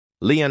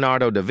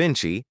Leonardo da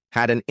Vinci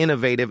had an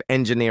innovative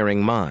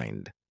engineering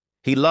mind.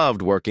 He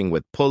loved working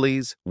with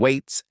pulleys,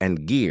 weights,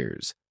 and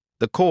gears,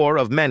 the core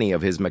of many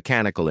of his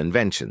mechanical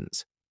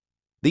inventions.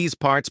 These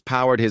parts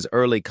powered his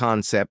early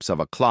concepts of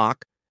a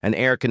clock, an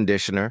air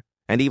conditioner,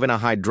 and even a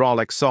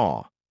hydraulic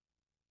saw.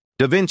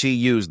 Da Vinci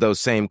used those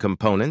same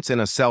components in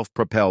a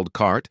self-propelled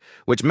cart,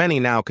 which many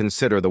now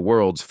consider the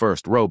world's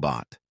first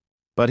robot.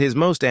 But his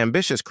most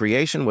ambitious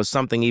creation was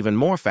something even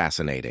more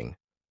fascinating: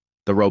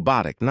 the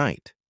robotic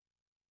knight.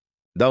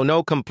 Though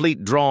no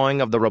complete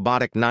drawing of the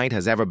robotic knight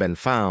has ever been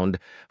found,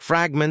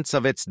 fragments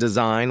of its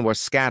design were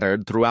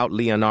scattered throughout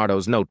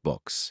Leonardo's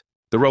notebooks.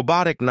 The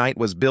robotic knight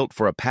was built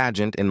for a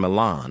pageant in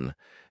Milan,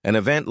 an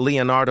event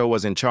Leonardo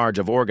was in charge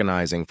of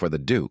organizing for the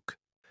Duke.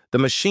 The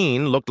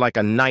machine looked like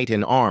a knight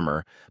in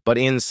armor, but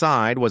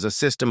inside was a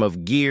system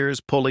of gears,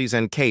 pulleys,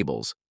 and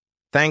cables.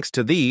 Thanks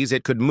to these,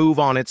 it could move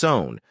on its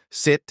own,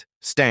 sit,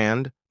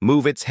 stand,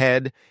 move its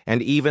head,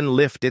 and even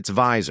lift its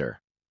visor.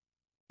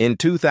 In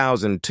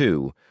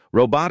 2002,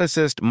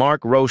 roboticist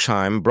Mark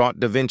Roshheim brought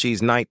Da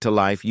Vinci's knight to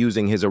life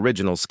using his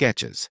original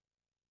sketches.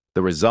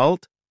 The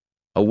result?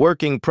 A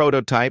working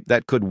prototype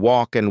that could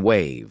walk and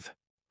wave.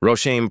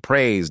 Roshheim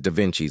praised Da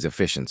Vinci's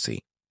efficiency.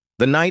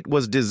 The knight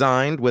was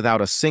designed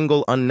without a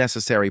single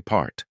unnecessary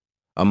part,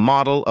 a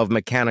model of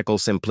mechanical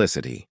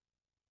simplicity.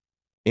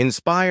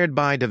 Inspired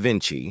by Da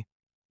Vinci,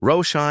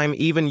 Roshheim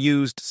even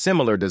used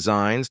similar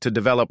designs to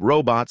develop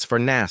robots for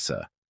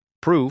NASA,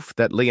 proof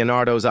that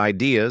Leonardo's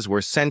ideas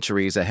were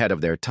centuries ahead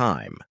of their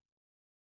time.